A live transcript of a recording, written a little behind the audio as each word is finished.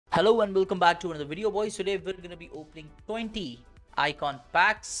Hello and welcome back to another video, boys. Today we're going to be opening 20 icon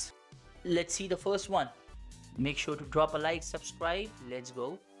packs. Let's see the first one. Make sure to drop a like, subscribe. Let's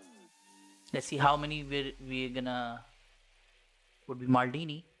go. Let's see how many we're gonna. Could be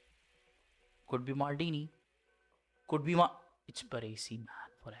Maldini. Could be Maldini. Could be It's Baresi,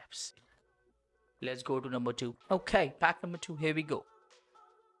 man, perhaps. Let's go to number 2. Okay, pack number 2. Here we go.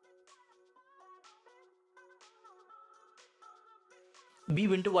 Be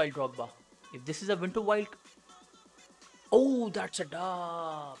Winter Wild Drogba. If this is a Winter Wild... Oh, that's a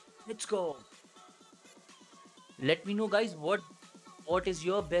dub. Let's go. Let me know, guys, what is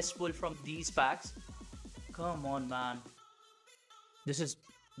your best pull from these packs. Come on, man. This is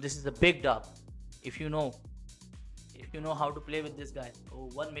a big dub. If you know how to play with this guy. Oh,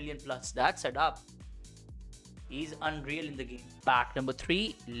 1 million plus. That's a dub. He's unreal in the game. Pack number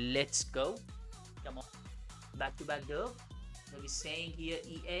 3. Let's go. Come on. Back to back dub. They'll be saying here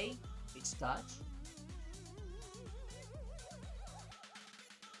EA. It's touch.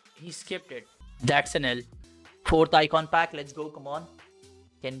 He skipped it. That's an L. 4th icon pack. Let's go. Come on.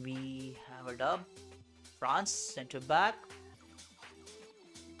 Can we have a dub? France, center back.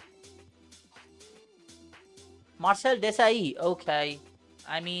 Marcel Desailly. Okay.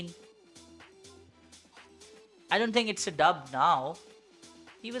 I mean, I don't think it's a dub now.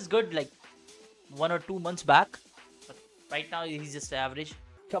 He was good like 1 or 2 months back. But right now he's just average.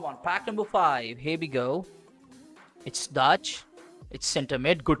 Come on. Pack number 5. Here we go. It's Dutch. It's center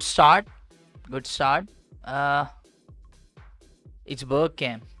mid. Good start. Good start. It's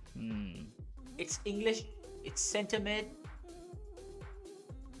Bergkamp. It's English. It's center mid.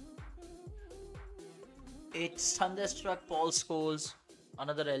 It's Thunderstruck. Paul Scholes.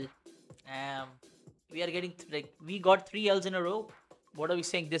 Another L. We are getting we got 3 L's in a row. What are we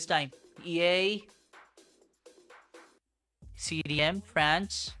saying this time? EA. CDM.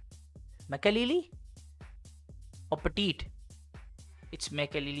 France. Makalili or Petite? It's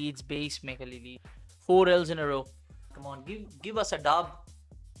Makalili. It's base Makalili. 4 L's in a row. Come on, give us a dub.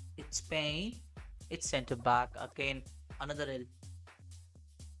 It's Spain. It's center back. Again, another L.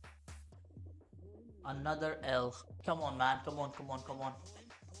 Another L. Come on, man. Come on.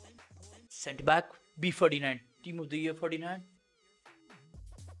 Center back. B49. Team of the year 49.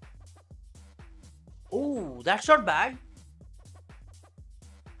 Oh, that's not bad.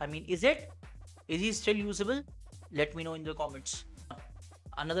 I mean, is it? Is he still usable? Let me know in the comments.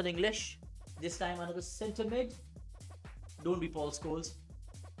 Another English. This time another center mid. Don't be Paul Scholes.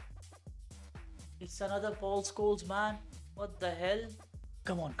 It's another Paul Scholes, man. What the hell?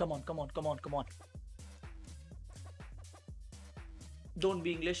 Come on. Don't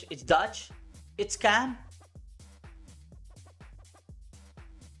be English. It's Dutch. It's Cam.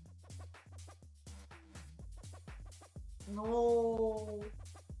 No.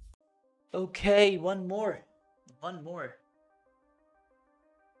 Okay, one more.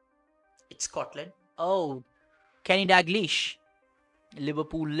 It's Scotland. Oh, Kenny Dalglish,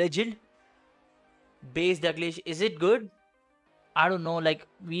 Liverpool legend. Base Dalglish. Is it good? I don't know. Like,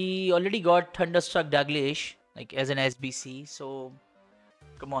 we already got Thunderstruck Dalglish, like as an SBC. So,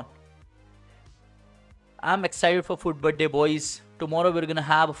 come on. I'm excited for Foot Birthday, boys. Tomorrow we're gonna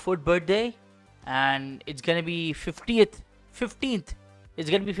have a Foot Birthday, and it's gonna be 15th. It's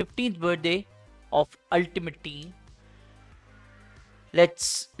gonna be 15th birthday of Ultimate Team.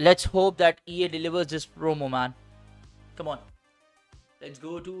 Let's hope that EA delivers this promo, man. Come on. Let's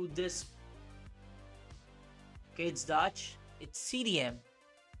go to this. Okay, it's Dutch. It's CDM.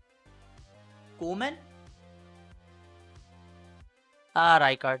 Coleman.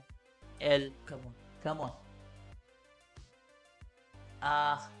 Rijkaard. L. Come on.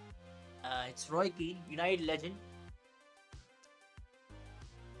 It's Roy Keane, United legend.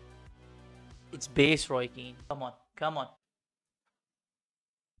 It's base Roy Keane. Come on.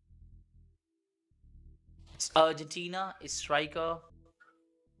 It's Argentina. It's striker.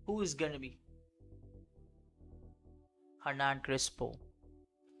 Who is gonna be? Hernan Crespo.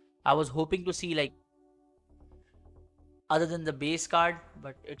 I was hoping to see like other than the base card,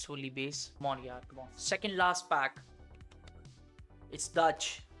 but it's only base. Come on, yeah, come on. Second last pack. It's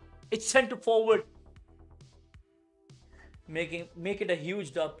Dutch. It's center forward. Make it a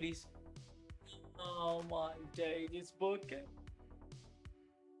huge dub, please. Oh my day, this Bergkamp.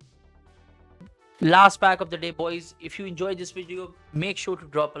 Last pack of the day, boys. If you enjoyed this video, make sure to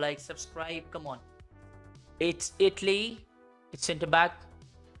drop a like, subscribe. Come on. It's Italy. It's center back.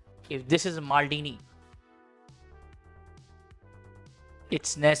 If this is Maldini,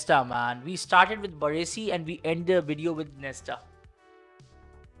 it's Nesta, man. We started with Baresi and we end the video with Nesta.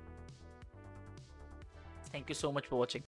 Thank you so much for watching.